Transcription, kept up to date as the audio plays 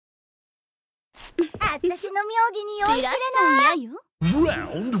私の妙義に酔いしれない。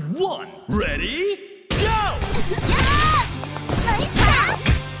Round 1 Ready Go ナイスだ。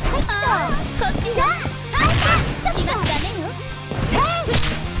こっちだ。ちょっとダメよ。ち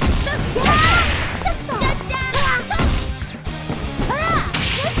ょっとそらよ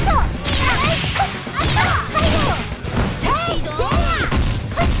っしょ。あちょ入ろう。移動ほ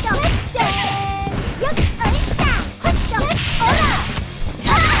っとよっナイスだ。ほっとほらちょほっとよっし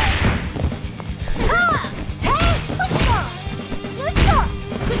ょ。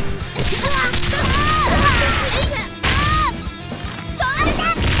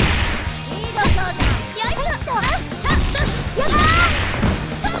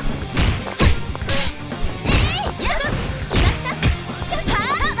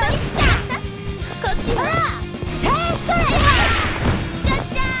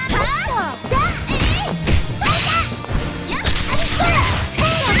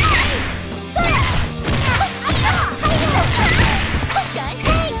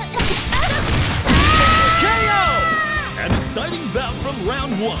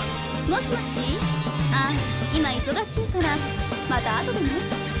もしもし、あ、今忙しいからまた後でね。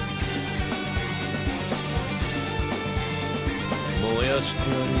燃やしてや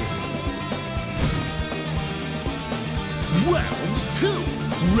る。Round 2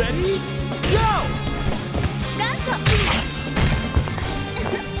 Ready Go ダンソ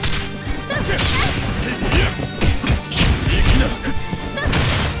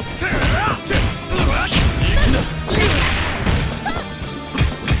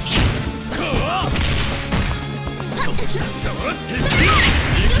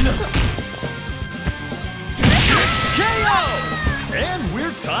And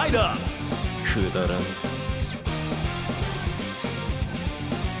we're tied up. くだらん。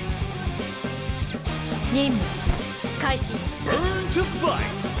任務開始。Burn to fight.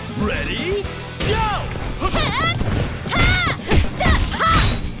 Ready? Go!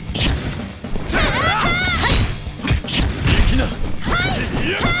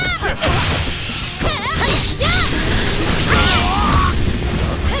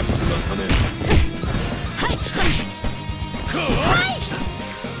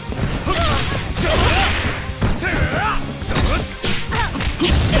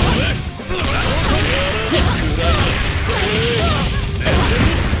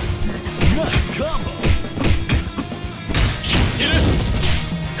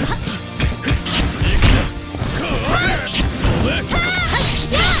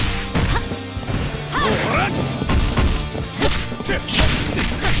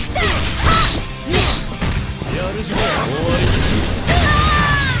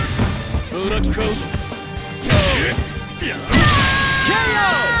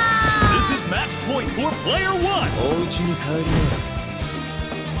 This is match point for player 1. お家に帰りな。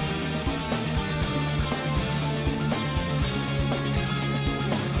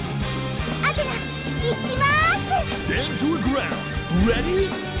アテナ行きまーす。 Stand to a ground. Ready?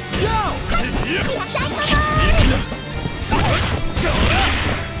 Go! くださいこ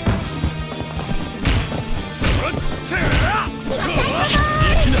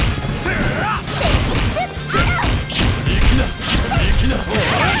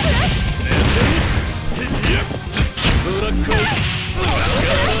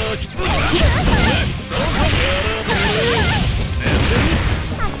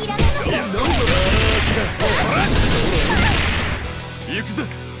行くぜ。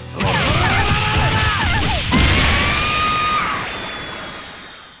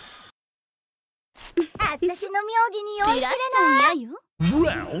私の妙義に酔いしれない。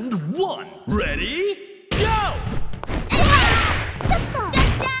Round 1 Ready Go! ちょっと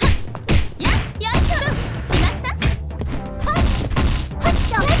よいしょ。決まった。ほっ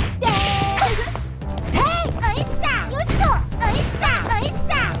とナイスさよっしょ。ナイスさナイス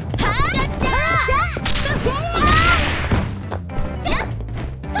さは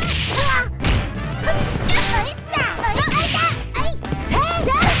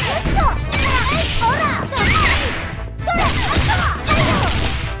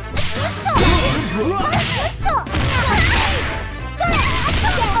ーっRight!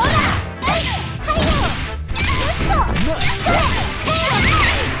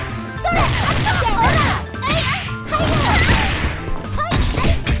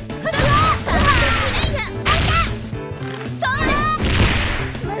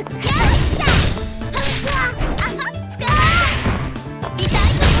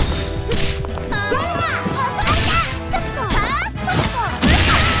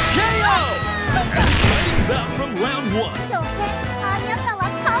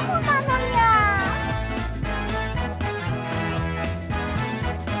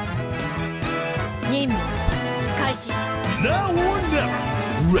 任務開始。 Now or never.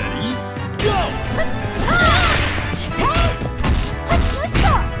 Ready? Go!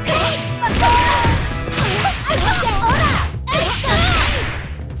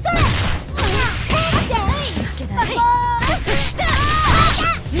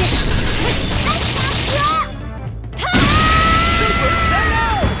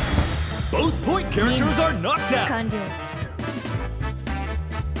 Characters are knocked out. 完了。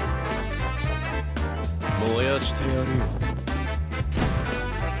燃やしてやるよ。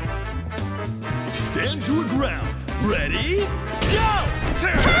Stand your ground. Ready? Go!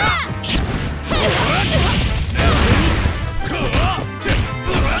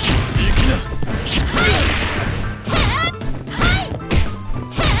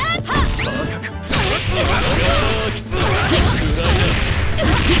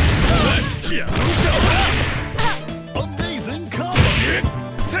 Amazing combo!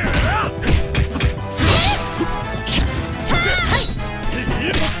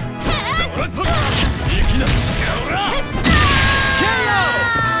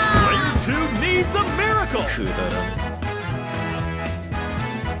 Player 2 needs a miracle!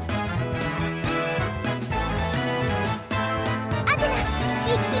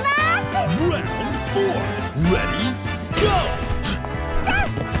 Round 4. Ready? Go!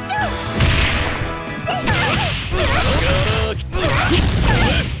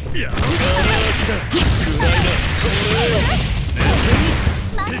 Yeah.